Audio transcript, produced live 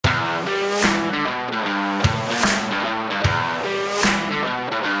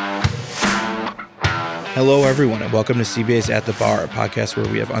Hello, everyone, and welcome to CBA's At the Bar, a podcast where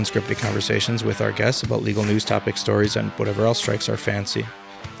we have unscripted conversations with our guests about legal news, topic, stories, and whatever else strikes our fancy.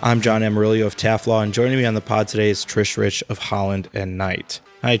 I'm John Amarillo of Taft Law, and joining me on the pod today is Trish Rich of Holland and Knight.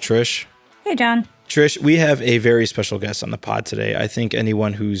 Hi, Trish. Hey, John. Trish, we have a very special guest on the pod today. I think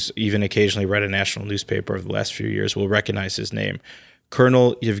anyone who's even occasionally read a national newspaper over the last few years will recognize his name.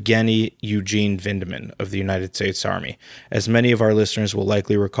 Colonel Yevgeny Eugene Vindman of the United States Army. As many of our listeners will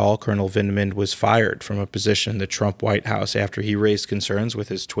likely recall, Colonel Vindman was fired from a position in the Trump White House after he raised concerns with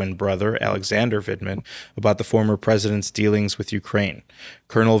his twin brother, Alexander Vindman, about the former president's dealings with Ukraine.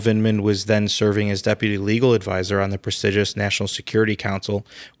 Colonel Vindman was then serving as deputy legal advisor on the prestigious National Security Council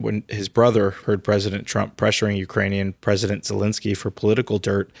when his brother heard President Trump pressuring Ukrainian President Zelensky for political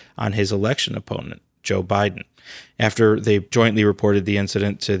dirt on his election opponent, Joe Biden. After they jointly reported the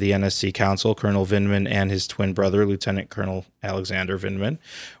incident to the NSC Council, Colonel Vindman and his twin brother, Lieutenant Colonel Alexander Vindman,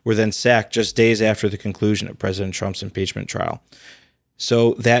 were then sacked just days after the conclusion of President Trump's impeachment trial.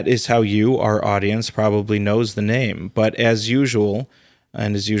 So that is how you, our audience, probably knows the name. But as usual,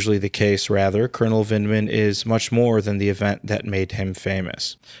 and is usually the case rather, Colonel Vindman is much more than the event that made him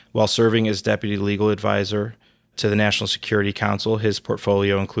famous. While serving as deputy legal advisor to the National Security Council, his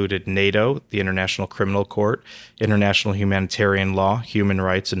portfolio included NATO, the International Criminal Court, international humanitarian law, human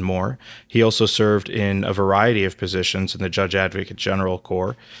rights, and more. He also served in a variety of positions in the Judge Advocate General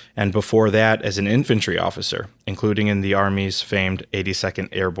Corps, and before that as an infantry officer, including in the Army's famed 82nd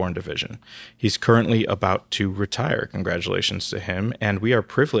Airborne Division. He's currently about to retire. Congratulations to him, and we are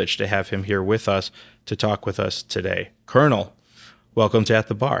privileged to have him here with us to talk with us today. Colonel, welcome to At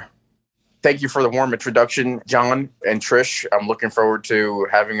the Bar. Thank you for the warm introduction, John and Trish. I'm looking forward to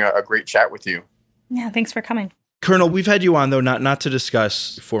having a great chat with you. Yeah, thanks for coming. Colonel, we've had you on, though, not to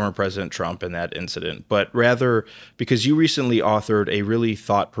discuss former President Trump and that incident, but rather because you recently authored a really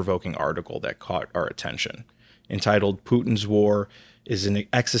thought-provoking article that caught our attention, entitled Putin's War is an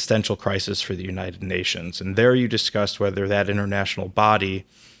Existential Crisis for the United Nations. And there you discussed whether that international body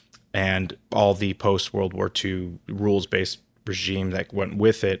and all the post-World War II rules-based regime that went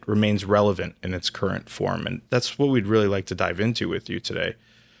with it remains relevant in its current form. And that's what we'd really like to dive into with you today.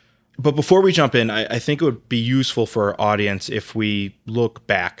 But before we jump in, I think it would be useful for our audience if we look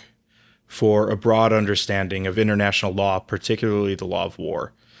back for a broad understanding of international law, particularly the law of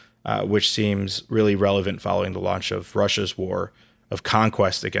war, which seems really relevant following the launch of Russia's war of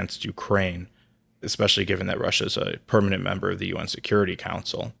conquest against Ukraine, especially given that Russia is a permanent member of the UN Security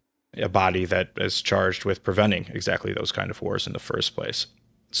Council, a body that is charged with preventing exactly those kind of wars in the first place.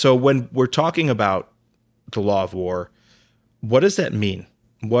 So when we're talking about the law of war, what does that mean?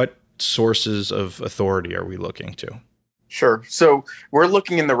 What sources of authority are we looking to? Sure. So we're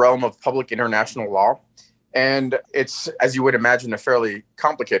looking in the realm of public international law. And it's, as you would imagine, a fairly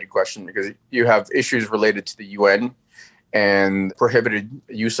complicated question because you have issues related to the UN and prohibited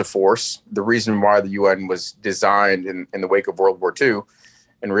use of force. The reason why the UN was designed in the wake of World War II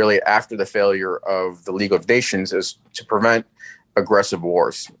and really after the failure of the League of Nations is to prevent aggressive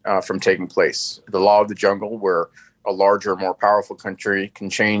wars from taking place. The law of the jungle, where a larger, more powerful country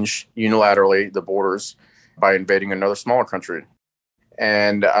can change unilaterally the borders by invading another smaller country.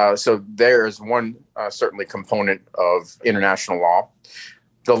 And so there is one certainly component of international law.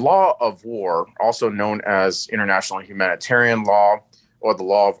 The law of war, also known as international humanitarian law or the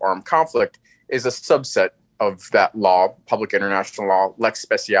law of armed conflict, is a subset of that law, public international law, lex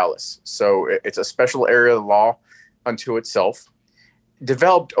specialis. So it's a special area of the law unto itself,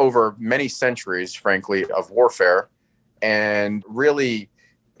 developed over many centuries, frankly, of warfare, and really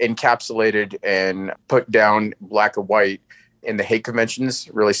encapsulated and put down black and white in the Hague Conventions,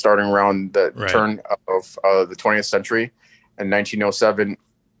 really starting around the turn of the 20th century in 1907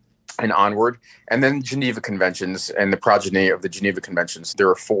 and onward, and then Geneva Conventions and the progeny of the Geneva Conventions. There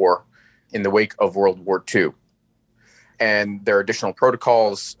are 4 in the wake of World War II. And there are additional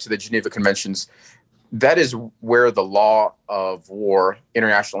protocols to the Geneva Conventions. That is where the law of war,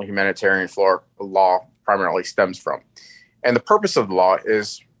 international humanitarian law, primarily stems from. And the purpose of the law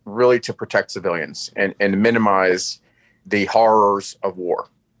is really to protect civilians and minimize the horrors of war.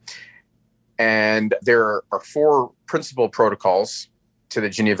 And there are 4 principal protocols to the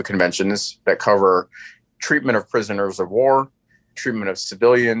Geneva Conventions that cover treatment of prisoners of war, treatment of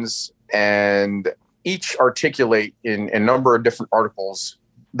civilians, and each articulate in a number of different articles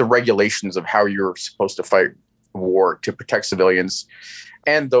the regulations of how you're supposed to fight war to protect civilians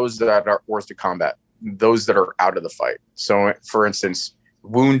and those that are hors de combat, those that are out of the fight. So, for instance,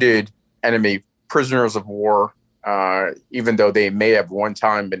 wounded enemy prisoners of war, even though they may have one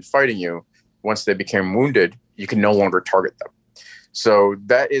time been fighting you, once they became wounded, you can no longer target them. So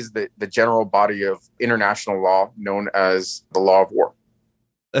that is the general body of international law known as the law of war.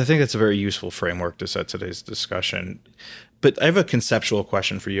 I think that's a very useful framework to set today's discussion. But I have a conceptual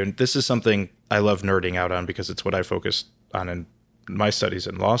question for you. And this is something I love nerding out on because it's what I focused on in my studies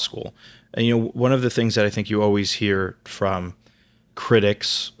in law school. And, one of the things that I think you always hear from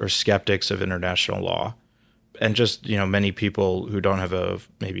critics or skeptics of international law, and just, many people who don't have a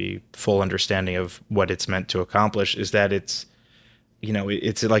maybe full understanding of what it's meant to accomplish, is that it's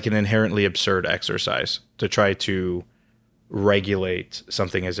like an inherently absurd exercise to try to regulate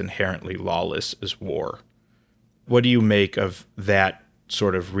something as inherently lawless as war. What do you make of that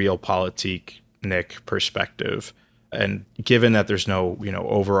sort of realpolitik, Nick, perspective? And given that there's no,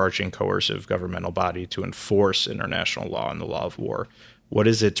 overarching coercive governmental body to enforce international law and the law of war, what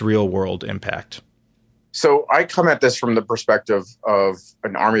is its real world impact? So I come at this from the perspective of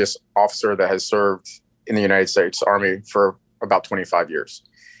an Army officer that has served in the United States Army for about 25 years.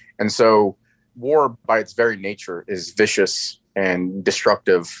 And so war by its very nature is vicious and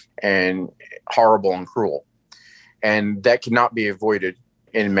destructive and horrible and cruel. And that cannot be avoided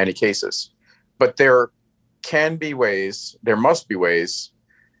in many cases. But there must be ways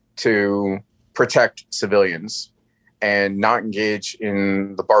to protect civilians and not engage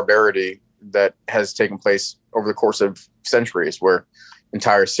in the barbarity that has taken place over the course of centuries, where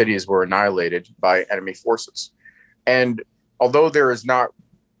entire cities were annihilated by enemy forces. And although there is not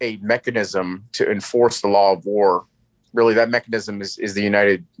a mechanism to enforce the law of war, really that mechanism is the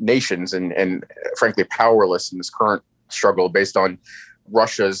United Nations, and frankly powerless in this current struggle based on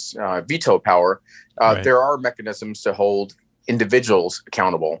Russia's veto power. Right. There are mechanisms to hold individuals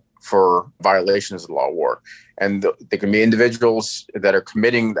accountable for violations of the law of war. And they can be individuals that are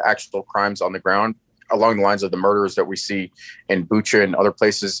committing the actual crimes on the ground along the lines of the murders that we see in Bucha and other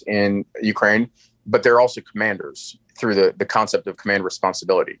places in Ukraine. But they're also commanders through the concept of command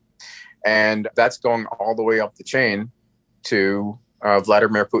responsibility. And that's going all the way up the chain to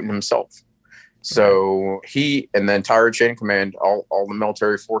Vladimir Putin himself. So he and the entire chain of command, all the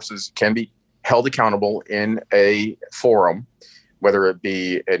military forces can be held accountable in a forum, whether it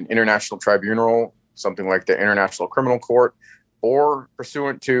be an international tribunal, something like the International Criminal Court, or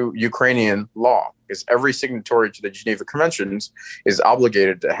pursuant to Ukrainian law, because every signatory to the Geneva Conventions is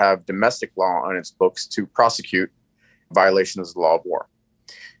obligated to have domestic law on its books to prosecute violations of the law of war.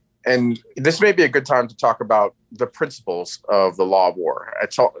 And this may be a good time to talk about the principles of the law of war. I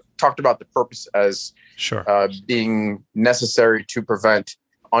talked about the purpose as being necessary to prevent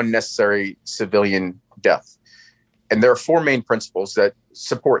unnecessary civilian death. And there are four main principles that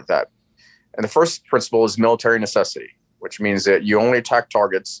support that. And the first principle is military necessity, which means that you only attack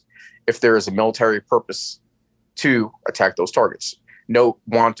targets if there is a military purpose to attack those targets. No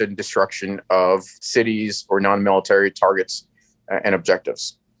wanton destruction of cities or non-military targets and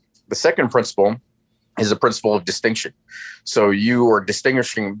objectives. The second principle is a principle of distinction. So you are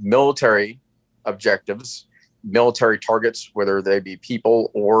distinguishing military objectives, military targets, whether they be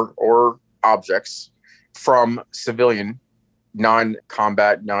people or objects, from civilian,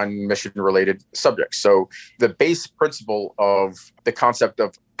 non-combat, non-mission related subjects. So the base principle of the concept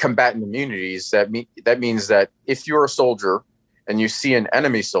of combatant immunities, that means that if you're a soldier and you see an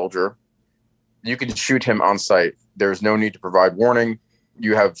enemy soldier, you can shoot him on sight. There's no need to provide warning.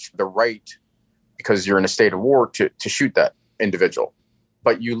 You have the right, because you're in a state of war, to shoot that individual.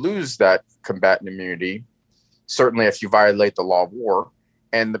 But you lose that combatant immunity, certainly if you violate the law of war.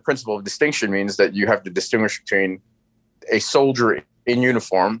 And the principle of distinction means that you have to distinguish between a soldier in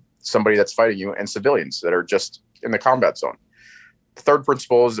uniform, somebody that's fighting you, and civilians that are just in the combat zone. The third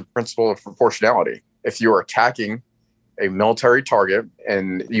principle is the principle of proportionality. If you are attacking a military target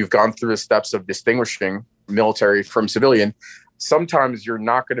and you've gone through the steps of distinguishing military from civilian, sometimes you're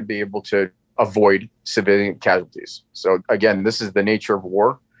not going to be able to avoid civilian casualties. So again, this is the nature of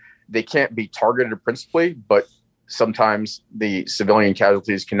war. They can't be targeted principally, but sometimes the civilian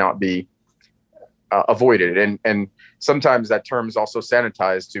casualties cannot be avoided. And sometimes that term is also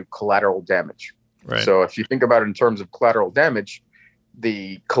sanitized to collateral damage. Right. So if you think about it in terms of collateral damage,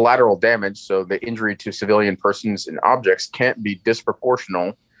 the collateral damage, so the injury to civilian persons and objects, can't be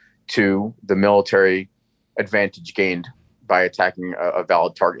disproportional to the military advantage gained by attacking a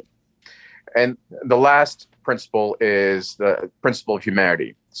valid target. And the last principle is the principle of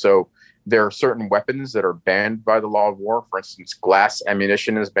humanity. So there are certain weapons that are banned by the law of war. For instance, glass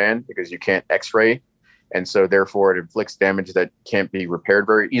ammunition is banned because you can't X-ray. And so therefore it inflicts damage that can't be repaired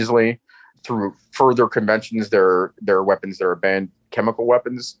very easily. Through further conventions, there are weapons that are banned, chemical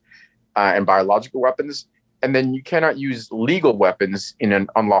weapons and biological weapons. And then you cannot use legal weapons in an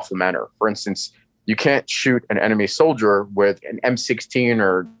unlawful manner. For instance, You can't shoot an enemy soldier with an M16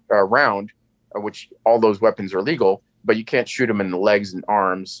 or a round, which all those weapons are legal, but you can't shoot him in the legs and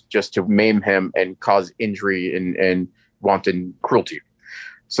arms just to maim him and cause injury and wanton cruelty.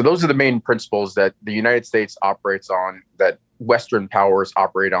 So those are the main principles that the United States operates on, that Western powers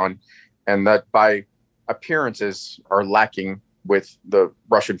operate on, and that by appearances are lacking with the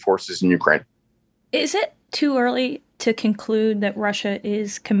Russian forces in Ukraine. Is it too early to conclude that Russia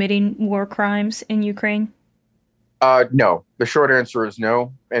is committing war crimes in Ukraine? No. The short answer is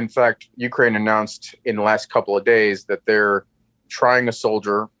no. In fact, Ukraine announced in the last couple of days that they're trying a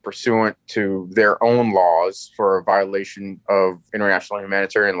soldier pursuant to their own laws for a violation of international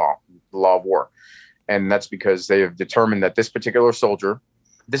humanitarian law, the law of war. And that's because they have determined that this particular soldier,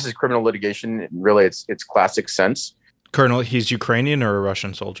 this is criminal litigation, really it's classic sense. Colonel, he's Ukrainian or a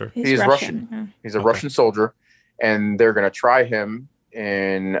Russian soldier? He's Russian. Yeah. He's a Russian soldier, and they're going to try him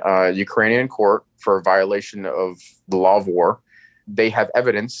in Ukrainian court for a violation of the law of war. They have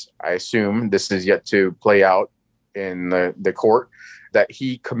evidence, I assume this is yet to play out in the court, that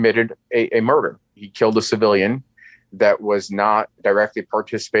he committed a murder. He killed a civilian that was not directly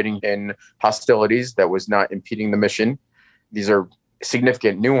participating in hostilities, that was not impeding the mission. These are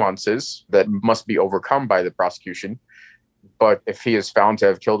significant nuances that must be overcome by the prosecution. But if he is found to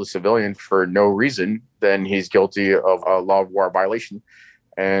have killed a civilian for no reason, then he's guilty of a law of war violation,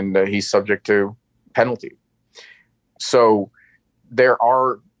 and he's subject to penalty. So there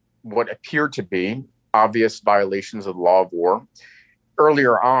are what appear to be obvious violations of the law of war.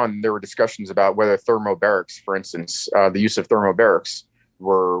 Earlier on, there were discussions about whether thermobarics, for instance, the use of thermobarics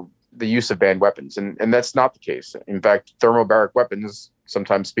were the use of banned weapons. And that's not the case. In fact, thermobaric weapons,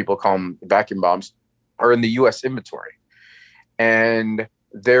 sometimes people call them vacuum bombs, are in the U.S. inventory. And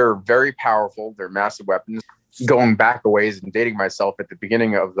they're very powerful. They're massive weapons. Going back a ways and dating myself, at the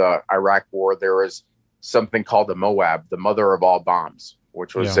beginning of the Iraq war, there was something called the MOAB, the mother of all bombs,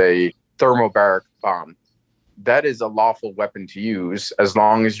 which was a thermobaric bomb. That is a lawful weapon to use as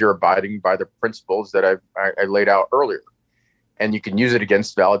long as you're abiding by the principles that I laid out earlier. And you can use it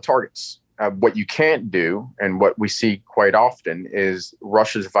against valid targets. What you can't do, and what we see quite often, is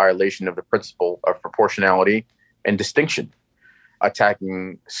Russia's violation of the principle of proportionality and distinction.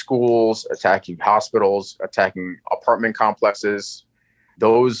 Attacking schools, attacking hospitals, attacking apartment complexes.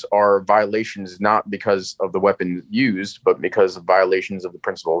 Those are violations not because of the weapon used, but because of violations of the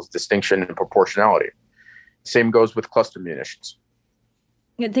principles of distinction and proportionality. Same goes with cluster munitions.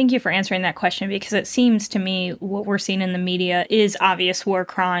 Thank you for answering that question, because it seems to me what we're seeing in the media is obvious war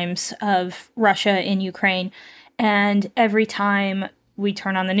crimes of Russia in Ukraine. And every time we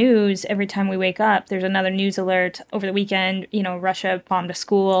turn on the news, every time we wake up, there's another news alert. Over the weekend, Russia bombed a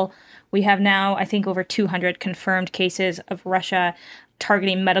school. We have now, I think, over 200 confirmed cases of Russia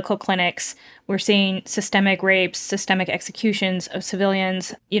targeting medical clinics. We're seeing systemic rapes, systemic executions of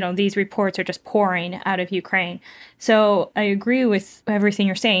civilians. These reports are just pouring out of Ukraine. So I agree with everything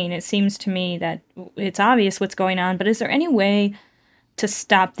you're saying. It seems to me that it's obvious what's going on, but is there any way to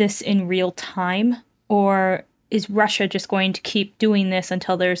stop this in real time? Or is Russia just going to keep doing this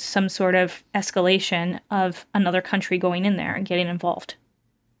until there's some sort of escalation of another country going in there and getting involved?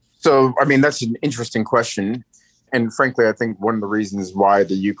 So, that's an interesting question. And frankly, I think one of the reasons why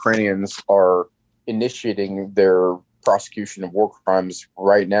the Ukrainians are initiating their prosecution of war crimes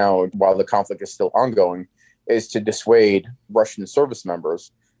right now, while the conflict is still ongoing, is to dissuade Russian service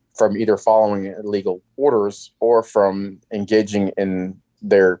members from either following illegal orders or from engaging in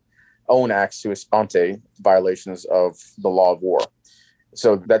their own acts sua sponte violations of the law of war.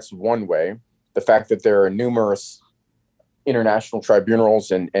 So that's one way. The fact that there are numerous international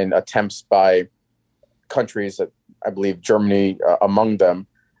tribunals and attempts by countries, that I believe Germany among them,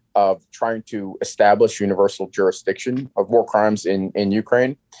 of trying to establish universal jurisdiction of war crimes in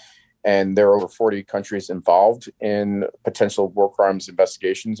Ukraine. And there are over 40 countries involved in potential war crimes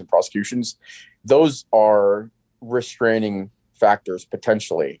investigations and prosecutions. Those are restraining factors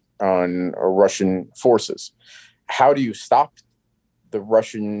potentially on Russian forces. How do you stop the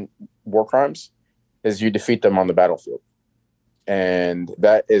Russian war crimes? Is you defeat them on the battlefield. And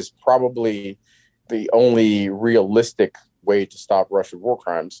that is probably the only realistic way to stop Russian war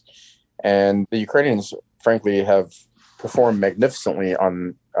crimes. And the Ukrainians, frankly, have performed magnificently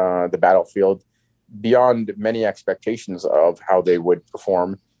on the battlefield, beyond many expectations of how they would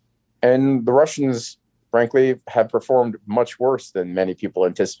perform. And the Russians, frankly, have performed much worse than many people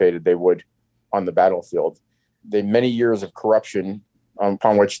anticipated they would on the battlefield. The many years of corruption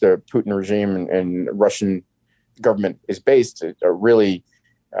upon which the Putin regime and Russian government is based are really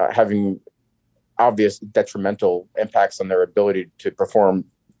having obvious detrimental impacts on their ability to perform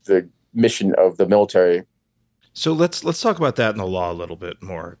the mission of the military. So let's talk about that in the law a little bit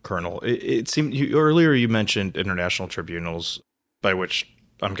more, Colonel. It seemed earlier you mentioned international tribunals, by which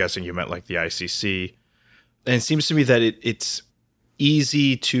I'm guessing you meant like the ICC. And it seems to me that it's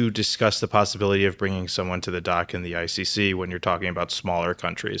easy to discuss the possibility of bringing someone to the dock in the ICC when you're talking about smaller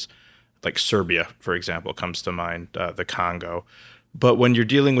countries, like Serbia, for example, comes to mind, the Congo. But when you're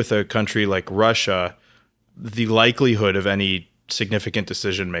dealing with a country like Russia, the likelihood of any significant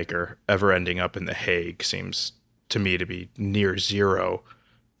decision maker ever ending up in The Hague seems to me to be near zero,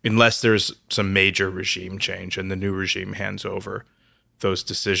 unless there's some major regime change and the new regime hands over those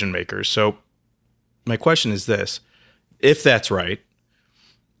decision makers. So my question is this: if that's right,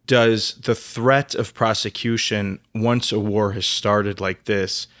 does the threat of prosecution once a war has started like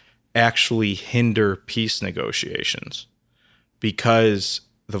this actually hinder peace negotiations? Because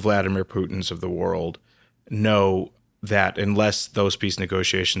the Vladimir Putins of the world know that unless those peace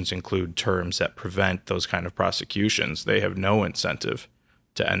negotiations include terms that prevent those kind of prosecutions, they have no incentive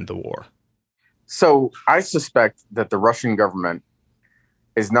to end the war. So I suspect that the Russian government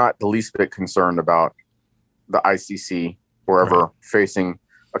is not the least bit concerned about the ICC or ever facing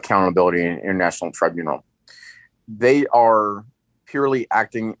accountability in an international tribunal. They are purely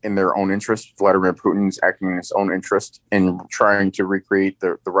acting in their own interest. Vladimir Putin's acting in his own interest in trying to recreate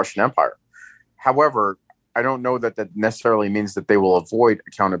the Russian Empire. However, I don't know that necessarily means that they will avoid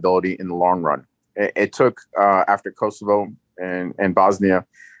accountability in the long run. It took, after Kosovo and Bosnia,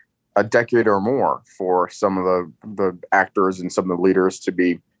 a decade or more for some of the actors and some of the leaders to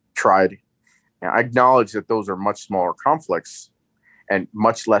be tried. And I acknowledge that those are much smaller conflicts and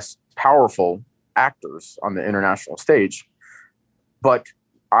much less powerful actors on the international stage. But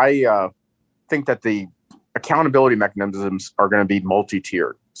I think that the accountability mechanisms are going to be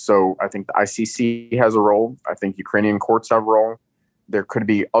multi-tiered. So I think the ICC has a role. I think Ukrainian courts have a role. There could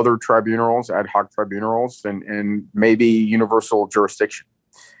be other tribunals, ad hoc tribunals, and maybe universal jurisdiction.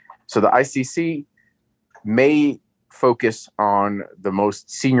 So the ICC may focus on the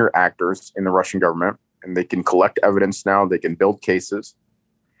most senior actors in the Russian government, and they can collect evidence now. They can build cases.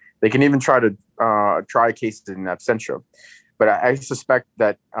 They can even try cases in absentia. But I suspect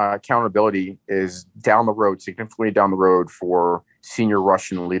that accountability is down the road, significantly down the road for senior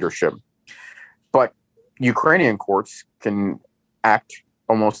Russian leadership. But Ukrainian courts can act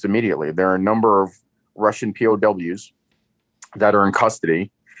almost immediately. There are a number of Russian POWs that are in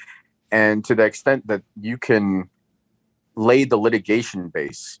custody. And to the extent that you can lay the litigation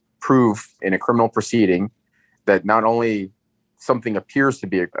base, prove in a criminal proceeding that not only something appears to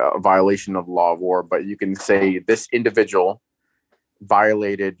be a violation of the law of war, but you can say this individual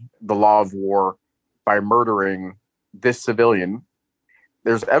violated the law of war by murdering this civilian.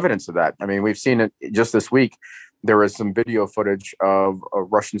 There's evidence of that. I mean, we've seen it just this week. There is some video footage of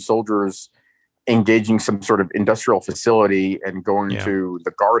Russian soldiers engaging some sort of industrial facility and going to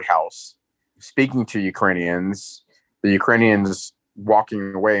the guardhouse, speaking to Ukrainians, the Ukrainians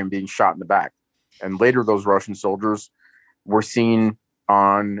walking away and being shot in the back. And later, those Russian soldiers were seen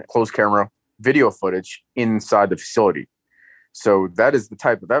on closed camera video footage inside the facility. So that is the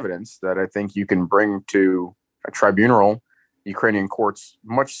type of evidence that I think you can bring to a tribunal, Ukrainian courts,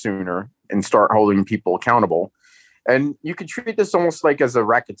 much sooner and start holding people accountable. And you can treat this almost like as a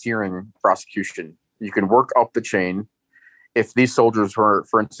racketeering prosecution. You can work up the chain. If these soldiers were,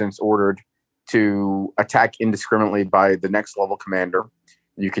 for instance, ordered to attack indiscriminately by the next level commander,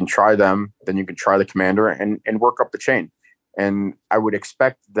 you can try them, then you can try the commander and work up the chain. And I would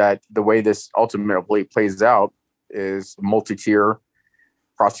expect that the way this ultimately plays out is multi-tier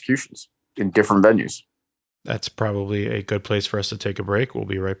prosecutions in different venues. That's probably a good place for us to take a break. We'll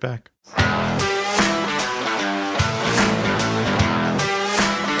be right back.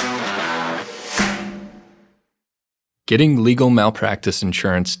 Getting legal malpractice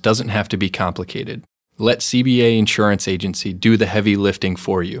insurance doesn't have to be complicated. Let CBA Insurance Agency do the heavy lifting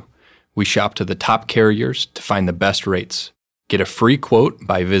for you. We shop to the top carriers to find the best rates. Get a free quote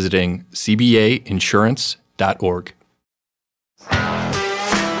by visiting cbainsurance.org.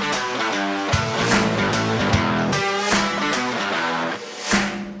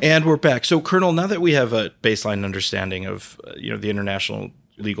 And we're back. So, Colonel, now that we have a baseline understanding of the international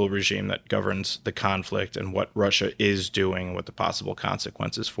legal regime that governs the conflict and what Russia is doing and what the possible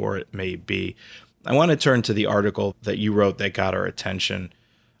consequences for it may be, I want to turn to the article that you wrote that got our attention,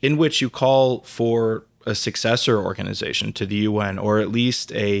 in which you call for a successor organization to the UN, or at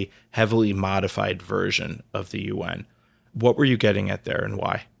least a heavily modified version of the UN. What were you getting at there and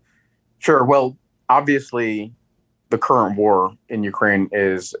why? Sure. Well, obviously, the current war in Ukraine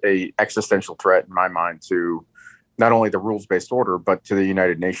is an existential threat in my mind to not only the rules-based order, but to the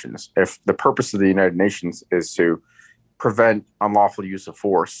United Nations. If the purpose of the United Nations is to prevent unlawful use of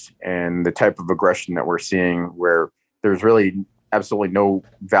force and the type of aggression that we're seeing, where there's really absolutely no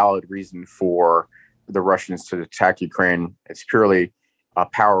valid reason for the Russians to attack Ukraine, it's purely a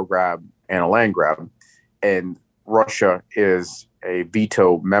power grab and a land grab. And Russia is a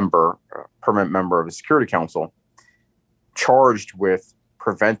veto member, a permanent member of the Security Council, charged with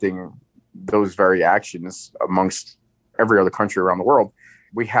preventing those very actions amongst every other country around the world.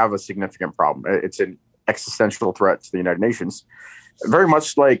 We have a significant problem. It's an existential threat to the United Nations, very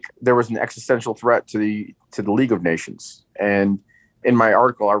much like there was an existential threat to the League of Nations. And in my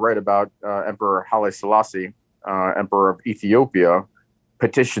article, I write about Emperor Haile Selassie, Emperor of Ethiopia,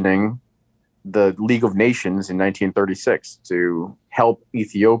 petitioning the League of Nations in 1936 to help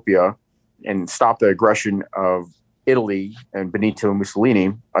Ethiopia and stop the aggression of Italy and Benito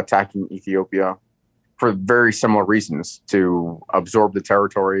Mussolini attacking Ethiopia for very similar reasons, to absorb the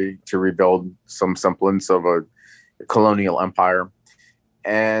territory, to rebuild some semblance of a colonial empire.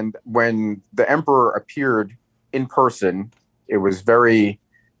 And when the emperor appeared in person, it was very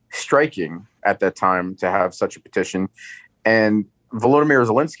striking at that time to have such a petition. And Volodymyr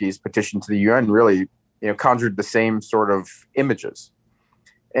Zelensky's petition to the UN really, conjured the same sort of images.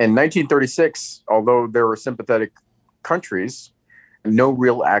 In 1936, although there were sympathetic countries, no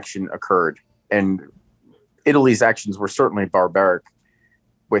real action occurred. And Italy's actions were certainly barbaric,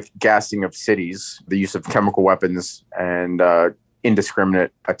 with gassing of cities, the use of chemical weapons, and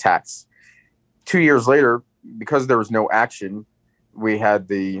indiscriminate attacks. 2 years later, because there was no action, we had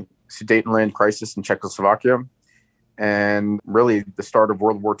the Sudetenland crisis in Czechoslovakia, and really the start of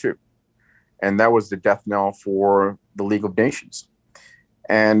World War II. And that was the death knell for the League of Nations.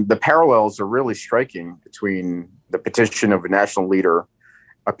 And the parallels are really striking between the petition of a national leader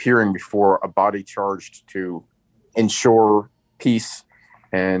appearing before a body charged to ensure peace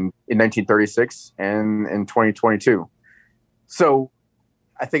and in 1936 and in 2022. So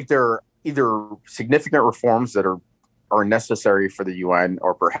I think there are either significant reforms that are necessary for the UN,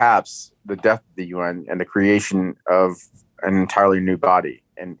 or perhaps the death of the UN and the creation of an entirely new body.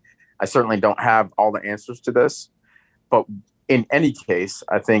 And I certainly don't have all the answers to this, but in any case,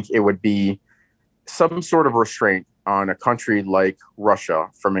 I think it would be some sort of restraint on a country like Russia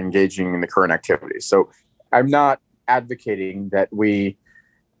from engaging in the current activities. So I'm not advocating that we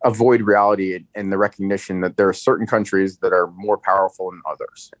avoid reality and the recognition that there are certain countries that are more powerful than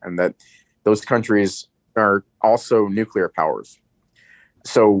others, and that those countries are also nuclear powers.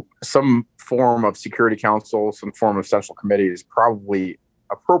 So some form of Security Council, some form of Central Committee is probably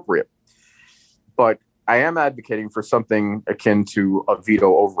appropriate. But I am advocating for something akin to a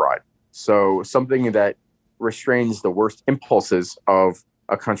veto override. So something that restrains the worst impulses of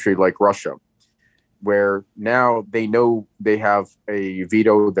a country like Russia, where now they know they have a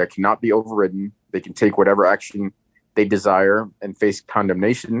veto that cannot be overridden. They can take whatever action they desire and face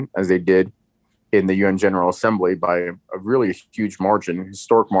condemnation, as they did in the UN General Assembly by a really huge margin,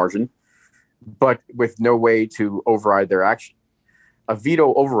 historic margin, but with no way to override their action. A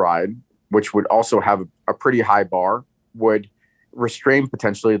veto override, which would also have a pretty high bar, would restrain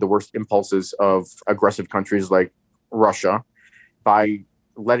potentially the worst impulses of aggressive countries like Russia by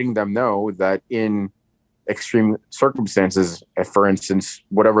letting them know that in extreme circumstances, for instance,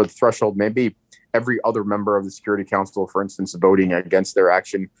 whatever the threshold may be, every other member of the Security Council, for instance, voting against their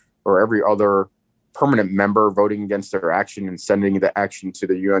action, or every other permanent member voting against their action and sending the action to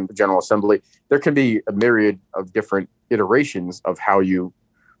the UN General Assembly, there can be a myriad of different iterations of how you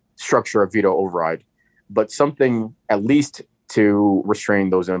structure a veto override. But something at least to restrain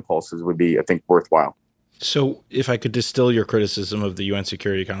those impulses would be, I think, worthwhile. So if I could distill your criticism of the UN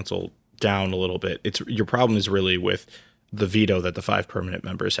Security Council down a little bit, your problem is really with the veto that the 5 permanent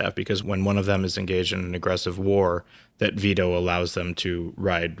members have, because when one of them is engaged in an aggressive war, that veto allows them to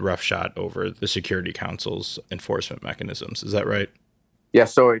ride roughshod over the Security Council's enforcement mechanisms. Is that right? Yeah,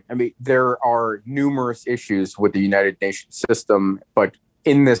 so I mean, there are numerous issues with the United Nations system, but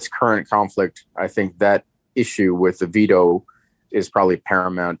in this current conflict, I think that issue with the veto is probably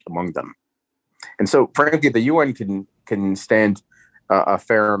paramount among them. And so, frankly, the UN can stand a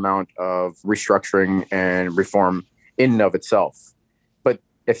fair amount of restructuring and reform in and of itself. But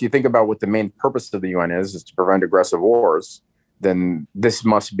if you think about what the main purpose of the UN is to prevent aggressive wars, then this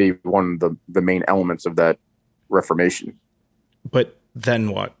must be one of the main elements of that reformation. But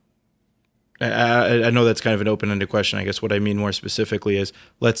then what? I know that's kind of an open-ended question. I guess what I mean more specifically is,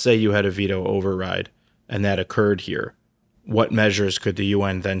 let's say you had a veto override and that occurred here. What measures could the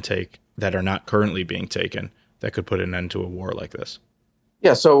UN then take that are not currently being taken that could put an end to a war like this?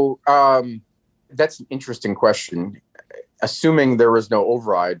 Yeah, so That's an interesting question. Assuming there was no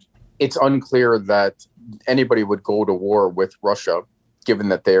override, it's unclear that anybody would go to war with Russia, given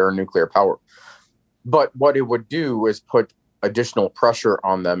that they are a nuclear power. But what it would do is put additional pressure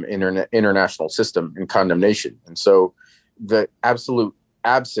on them in international system and condemnation. And so the absolute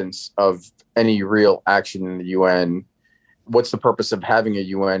absence of any real action in the UN, what's the purpose of having a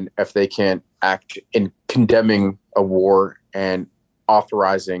UN if they can't act in condemning a war and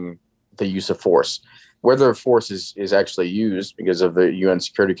authorizing the use of force? Whether force is actually used because of the UN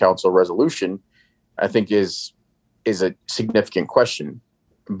Security Council resolution, I think is a significant question.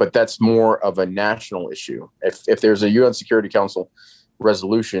 But that's more of a national issue. If there's a UN Security Council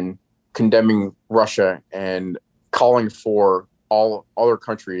resolution condemning Russia and calling for all other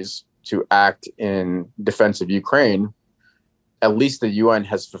countries to act in defense of Ukraine, at least the UN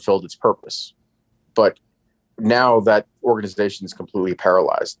has fulfilled its purpose. But now that organization is completely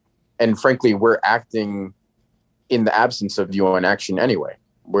paralyzed. And frankly, we're acting in the absence of UN action anyway.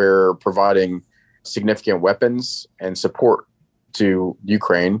 We're providing significant weapons and support to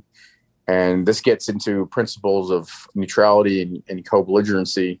Ukraine. And this gets into principles of neutrality and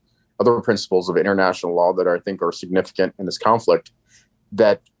co-belligerency, other principles of international law that I think are significant in this conflict,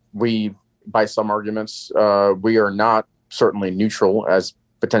 that we, by some arguments, we are not certainly neutral as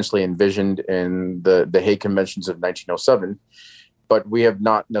potentially envisioned in the Hague Conventions of 1907, but we have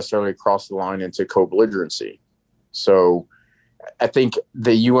not necessarily crossed the line into co-belligerency. So I think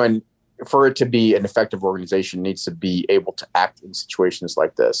the UN, for it to be an effective organization, needs to be able to act in situations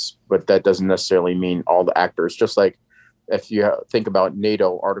like this. But that doesn't necessarily mean all the actors. Just like if you think about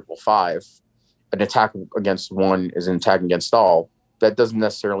NATO Article 5, an attack against one is an attack against all. That doesn't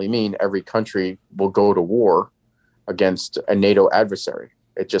necessarily mean every country will go to war against a NATO adversary.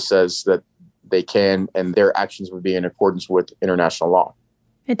 It just says that they can, and their actions would be in accordance with international law.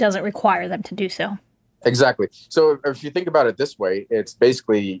 It doesn't require them to do so. Exactly. So if you think about it this way, it's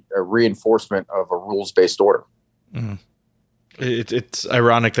basically a reinforcement of a rules-based order. Mm-hmm. It's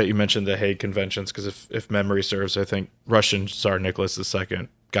ironic that you mentioned the Hague Conventions, because if memory serves, I think Russian Tsar Nicholas II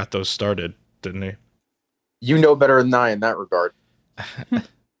got those started, didn't he? You know better than I in that regard.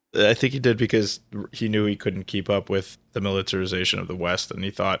 I think he did because he knew he couldn't keep up with the militarization of the West, and he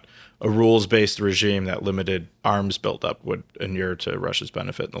thought a rules-based regime that limited arms buildup would inure to Russia's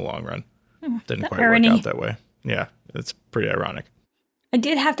benefit in the long run. Didn't quite work out that way. Yeah, it's pretty ironic. I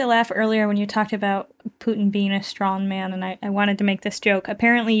did have to laugh earlier when you talked about Putin being a strong man, and I wanted to make this joke.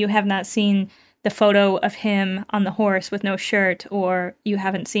 Apparently, you have not seen the photo of him on the horse with no shirt, or you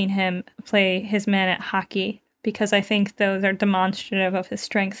haven't seen him play his man at hockey, because I think those are demonstrative of his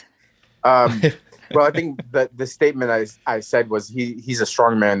strength. Well, I think that the statement I said was he's a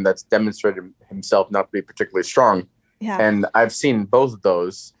strong man that's demonstrated himself not to be particularly strong. Yeah. And I've seen both of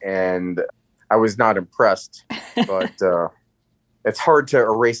those, and I was not impressed. But it's hard to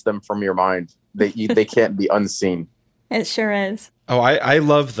erase them from your mind. They can't be unseen. It sure is. Oh, I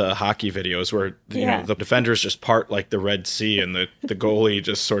love the hockey videos where you know the defenders just part like the Red Sea, and the goalie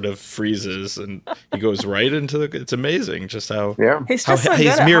just sort of freezes and he goes right into the. It's amazing just how He's just so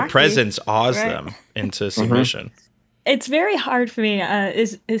his good at mere hockey, presence awes right? them into submission. It's very hard for me,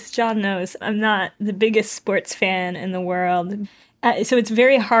 as John knows, I'm not the biggest sports fan in the world. So it's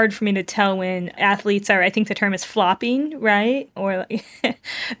very hard for me to tell when athletes are, I think the term is flopping, right? Or,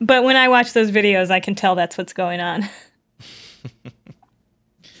 but when I watch those videos, I can tell that's what's going on.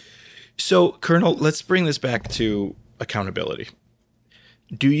 So, Colonel, let's bring this back to accountability.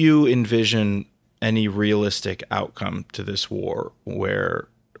 Do you envision any realistic outcome to this war where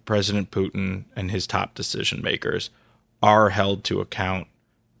President Putin and his top decision makers are held to account,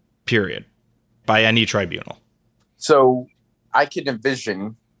 period, by any tribunal? So I can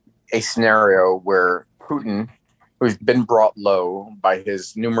envision a scenario where Putin, who's been brought low by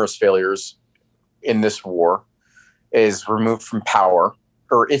his numerous failures in this war, is removed from power,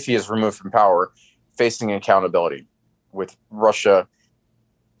 or if he is removed from power, facing accountability, with Russia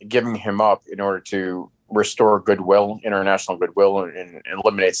giving him up in order to restore goodwill, international goodwill, and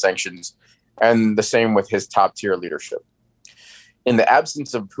eliminate sanctions, and the same with his top-tier leadership. In the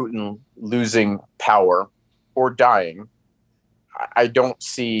absence of Putin losing power or dying, I don't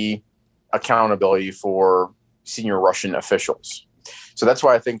see accountability for senior Russian officials. So that's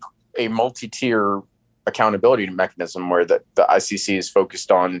why I think a multi-tier accountability mechanism where the ICC is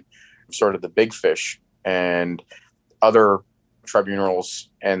focused on sort of the big fish, and other tribunals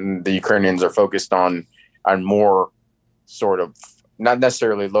and the Ukrainians are focused on more sort of not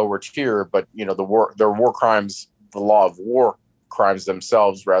necessarily lower tier, but their war crimes, the law of war crimes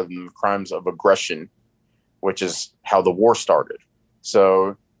themselves rather than crimes of aggression, which is how the war started.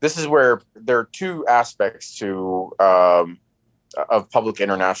 So this is where there are two aspects to of public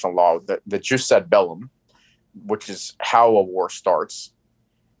international law: the jus ad bellum, which is how a war starts,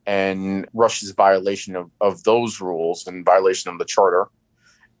 and Russia's violation of those rules and violation of the charter,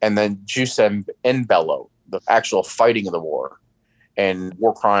 and then jus in bello, the actual fighting of the war and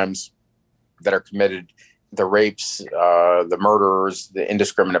war crimes that are committed, the rapes, the murders, the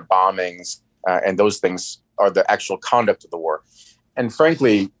indiscriminate bombings, and those things are the actual conduct of the war. And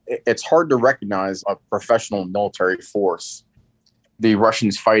frankly, it's hard to recognize a professional military force. The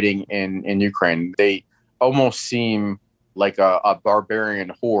Russians fighting in Ukraine, they almost seem like a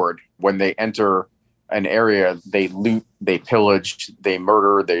barbarian horde. When they enter an area, they loot, they pillage, they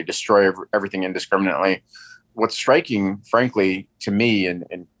murder, they destroy everything indiscriminately. What's striking, frankly, to me, and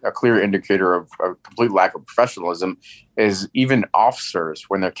a clear indicator of a complete lack of professionalism, is even officers,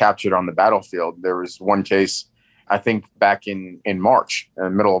 when they're captured on the battlefield. There was one case, I think, back in March, in the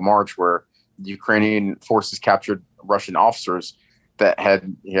middle of March, where the Ukrainian forces captured Russian officers that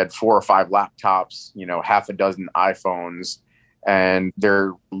had 4 or 5 laptops, half a dozen iPhones, and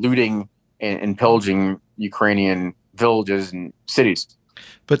they're looting and pillaging Ukrainian villages and cities.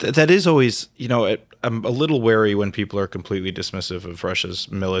 But that is always, I'm a little wary when people are completely dismissive of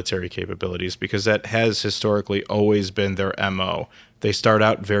Russia's military capabilities, because that has historically always been their MO. They start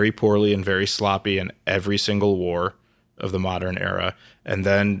out very poorly and very sloppy in every single war of the modern era, and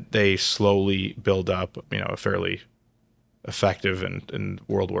then they slowly build up, a fairly effective and in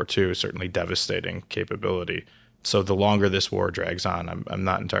World War II, certainly devastating capability. So the longer this war drags on, I'm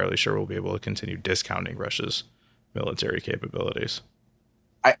not entirely sure we'll be able to continue discounting Russia's military capabilities.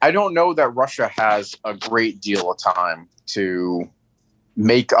 I don't know that Russia has a great deal of time to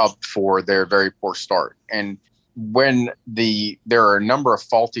make up for their very poor start. And when there are a number of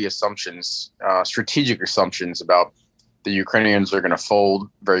faulty assumptions, strategic assumptions about the Ukrainians are going to fold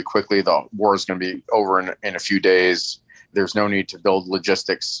very quickly, the war is going to be over in a few days, there's no need to build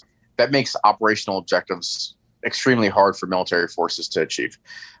logistics, that makes operational objectives extremely hard for military forces to achieve.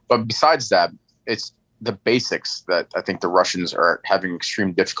 But besides that, it's the basics that I think the Russians are having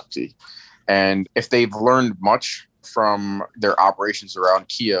extreme difficulty. And if they've learned much from their operations around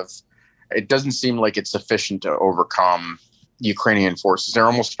Kiev, it doesn't seem like it's sufficient to overcome Ukrainian forces. They're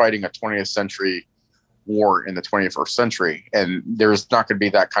almost fighting a 20th century war in the 21st century, and there's not going to be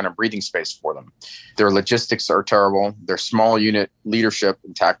that kind of breathing space for them. Their logistics are terrible. Their small unit leadership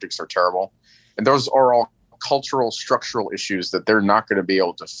and tactics are terrible. And those are all cultural, structural issues that they're not going to be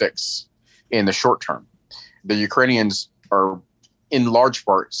able to fix in the short term. The Ukrainians are in large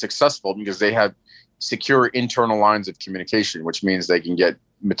part successful because they have secure internal lines of communication, which means they can get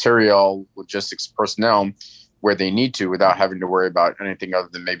material, logistics, personnel where they need to without having to worry about anything other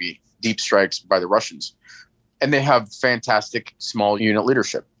than maybe deep strikes by the Russians. And they have fantastic small unit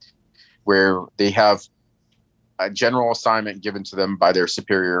leadership where they have a general assignment given to them by their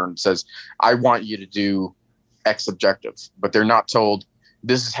superior and says, I want you to do X objective, but they're not told,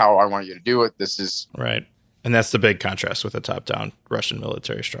 this is how I want you to do it. This is right. And that's the big contrast with the top-down Russian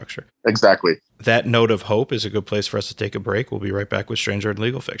military structure. Exactly. That note of hope is a good place for us to take a break. We'll be right back with Stranger Than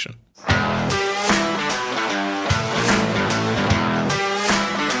Legal Fiction.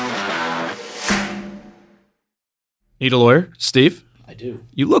 Need a lawyer? Steve? I do.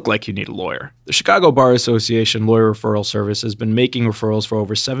 You look like you need a lawyer. The Chicago Bar Association Lawyer Referral Service has been making referrals for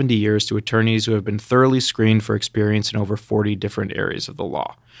over 70 years to attorneys who have been thoroughly screened for experience in over 40 different areas of the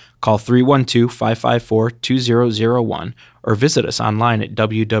law. Call 312-554-2001 or visit us online at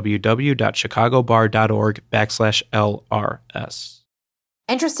www.chicagobar.org/LRS.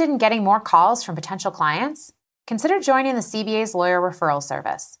 Interested in getting more calls from potential clients? Consider joining the CBA's Lawyer Referral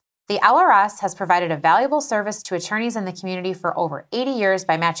Service. The LRS has provided a valuable service to attorneys in the community for over 80 years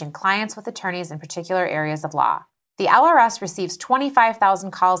by matching clients with attorneys in particular areas of law. The LRS receives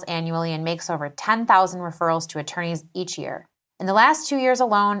 25,000 calls annually and makes over 10,000 referrals to attorneys each year. In the last 2 years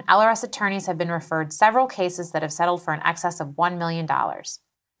alone, LRS attorneys have been referred several cases that have settled for an excess of $1 million.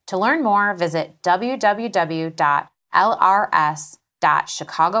 To learn more, visit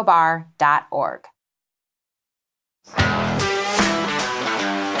www.lrs.chicagobar.org.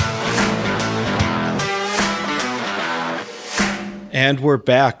 And we're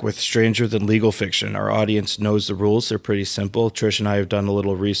back with Stranger Than Legal Fiction. Our audience knows the rules. They're pretty simple. Trish and I have done a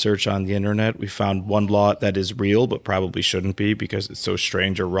little research on the internet. We found one law that is real, but probably shouldn't be because it's so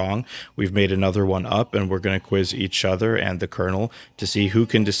strange or wrong. We've made another one up, and we're going to quiz each other and the Colonel to see who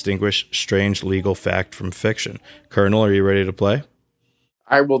can distinguish strange legal fact from fiction. Colonel, are you ready to play?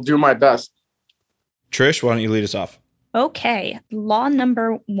 I will do my best. Trish, why don't you lead us off? Okay, law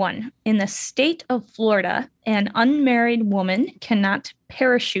number 1. In the state of Florida, an unmarried woman cannot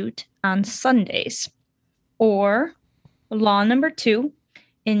parachute on Sundays. Or law number 2.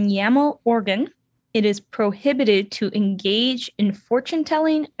 In Yaml, Oregon, it is prohibited to engage in fortune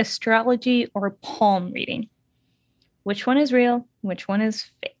telling, astrology, or palm reading. Which one is real? Which one is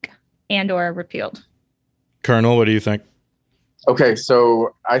fake? And or repealed? Colonel, what do you think? Okay,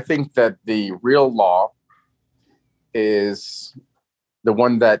 so I think that the real law is the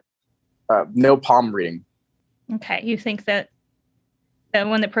one that no palm reading. Okay, you think that the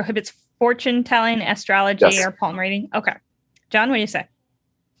one that prohibits fortune telling, astrology, Yes. or palm reading? Okay. John, what do you say?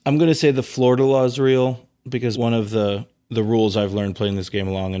 I'm going to say the Florida law is real because one of the rules I've learned playing this game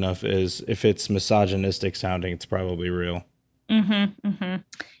long enough is if it's misogynistic sounding, it's probably real. And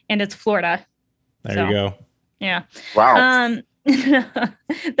it's Florida. There you go. Yeah. Wow.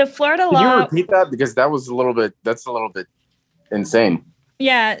 The Florida Can law. you repeat that? Because that's a little bit insane.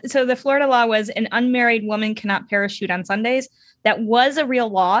 Yeah. So the Florida law was an unmarried woman cannot parachute on Sundays. That was a real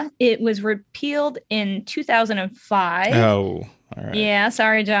law. It was repealed in 2005. Oh, all right. Yeah,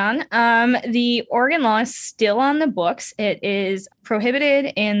 sorry, John. The Oregon law is still on the books. It is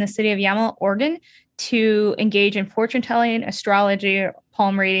prohibited in the city of Yaml, Oregon, to engage in fortune telling, astrology,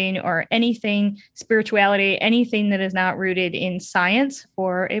 palm reading, or anything spirituality, anything that is not rooted in science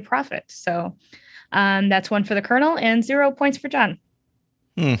for a profit. So that's 1 for the Colonel and 0 points for John.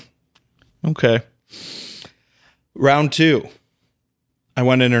 Okay. Round 2. I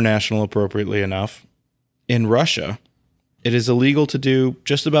went international appropriately enough. In Russia, it is illegal to do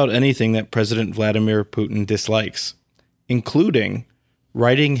just about anything that President Vladimir Putin dislikes, including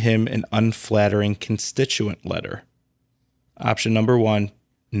writing him an unflattering constituent letter. Option number 1,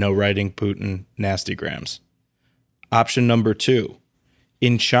 no writing Putin nastygrams. Option number 2,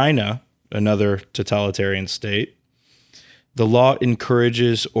 in China, another totalitarian state, the law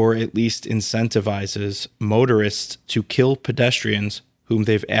encourages or at least incentivizes motorists to kill pedestrians whom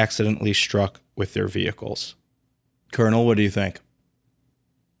they've accidentally struck with their vehicles. Colonel, what do you think?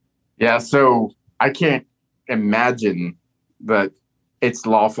 Yeah, so I can't imagine that it's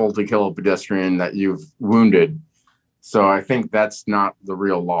lawful to kill a pedestrian that you've wounded. So I think that's not the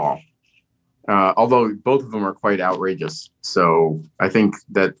real law. Although both of them are quite outrageous. So I think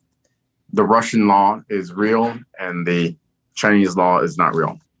that the Russian law is real and the Chinese law is not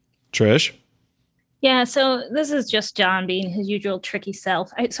real. Trish? Yeah, so this is just John being his usual tricky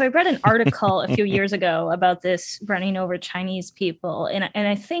self. I read an article a few years ago about this running over Chinese people. And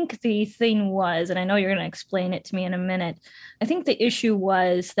I think the thing was, and I know you're going to explain it to me in a minute, I think the issue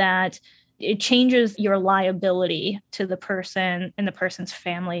was that it changes your liability to the person and the person's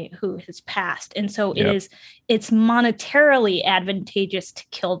family who has passed. And so it's monetarily advantageous to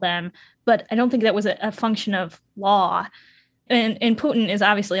kill them. But I don't think that was a function of law. And Putin is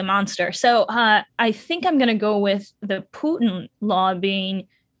obviously a monster. So I think I'm going to go with the Putin law being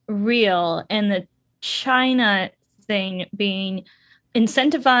real and the China thing being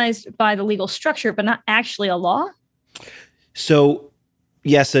incentivized by the legal structure, but not actually a law. So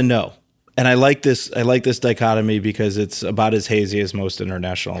yes and no. And I like this dichotomy because it's about as hazy as most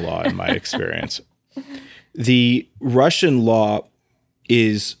international law in my experience. The Russian law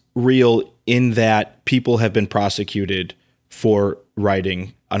is real in that people have been prosecuted for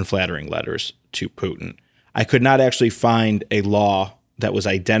writing unflattering letters to Putin. I could not actually find a law that was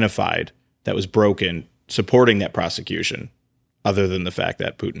identified, that was broken, supporting that prosecution, other than the fact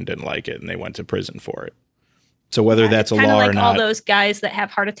that Putin didn't like it and they went to prison for it. So whether that's a law or not. All those guys that have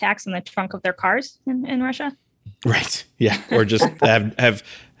heart attacks in the trunk of their cars in Russia. Right. Yeah. Or just have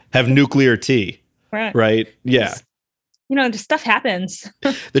nuclear tea. Right. Yeah. Just stuff happens.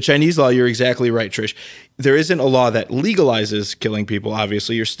 The Chinese law, you're exactly right, Trish. There isn't a law that legalizes killing people,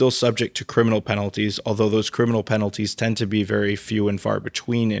 obviously. You're still subject to criminal penalties, although those criminal penalties tend to be very few and far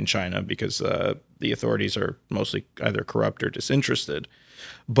between in China because the authorities are mostly either corrupt or disinterested.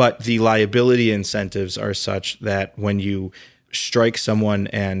 But the liability incentives are such that when you strike someone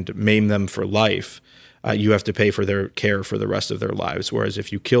and maim them for life, you have to pay for their care for the rest of their lives. Whereas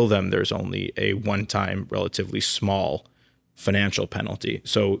if you kill them, there's only a one-time, relatively small financial penalty.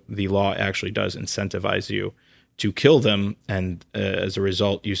 So the law actually does incentivize you to kill them. And as a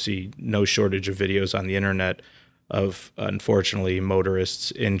result, you see no shortage of videos on the internet of, unfortunately,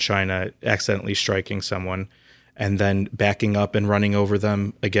 motorists in China accidentally striking someone and then backing up and running over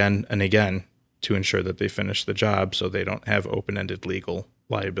them again and again to ensure that they finish the job so they don't have open-ended legal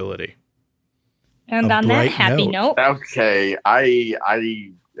liability. And on that happy note. Okay, I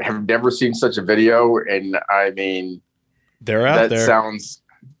have never seen such a video, and I mean, they're out there.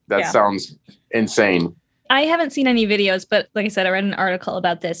 That sounds insane. I haven't seen any videos, but like I said, I read an article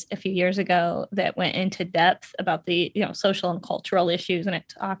about this a few years ago that went into depth about the, social and cultural issues. And it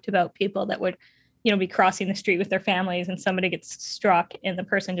talked about people that would, be crossing the street with their families and somebody gets struck and the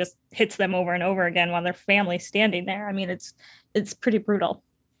person just hits them over and over again while their family's standing there. I mean, it's pretty brutal.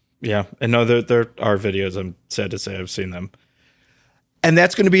 Yeah. And no, there are videos. I'm sad to say I've seen them. And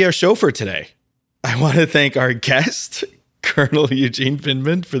that's going to be our show for today. I want to thank our guest, Colonel Eugene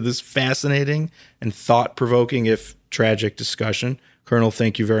Vindman, for this fascinating and thought-provoking, if tragic, discussion. Colonel,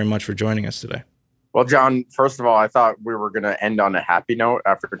 thank you very much for joining us today. Well, John, first of all, I thought we were going to end on a happy note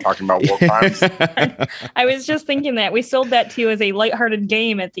after talking about war crimes. I was just thinking that. We sold that to you as a lighthearted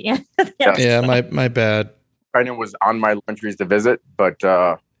game at the end of the episode. Yeah, my bad. China was on my countries to visit, but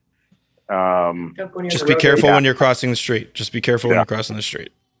just be careful when you're crossing the street. Just be careful when you're crossing the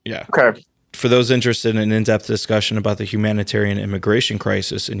street. Yeah. Okay. For those interested in an in-depth discussion about the humanitarian immigration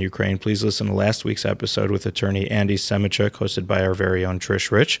crisis in Ukraine, please listen to last week's episode with attorney Andy Semichuk, hosted by our very own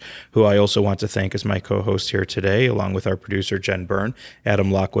Trish Rich, who I also want to thank as my co-host here today, along with our producer Jen Byrne, Adam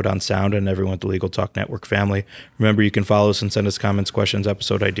Lockwood on sound, and everyone at the Legal Talk Network family. Remember, you can follow us and send us comments, questions,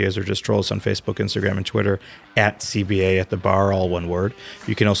 episode ideas, or just troll us on Facebook, Instagram, and Twitter at CBA at the bar, all one word.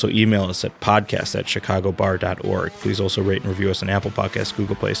 You can also email us at podcast@chicagobar.org. Please also rate and review us on Apple Podcasts,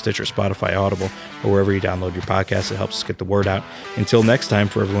 Google Play, Stitcher, Spotify, Audible, or wherever you download your podcasts. It helps us get the word out. Until next time,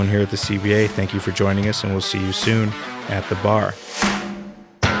 for everyone here at the CBA, thank you for joining us, and we'll see you soon at the bar.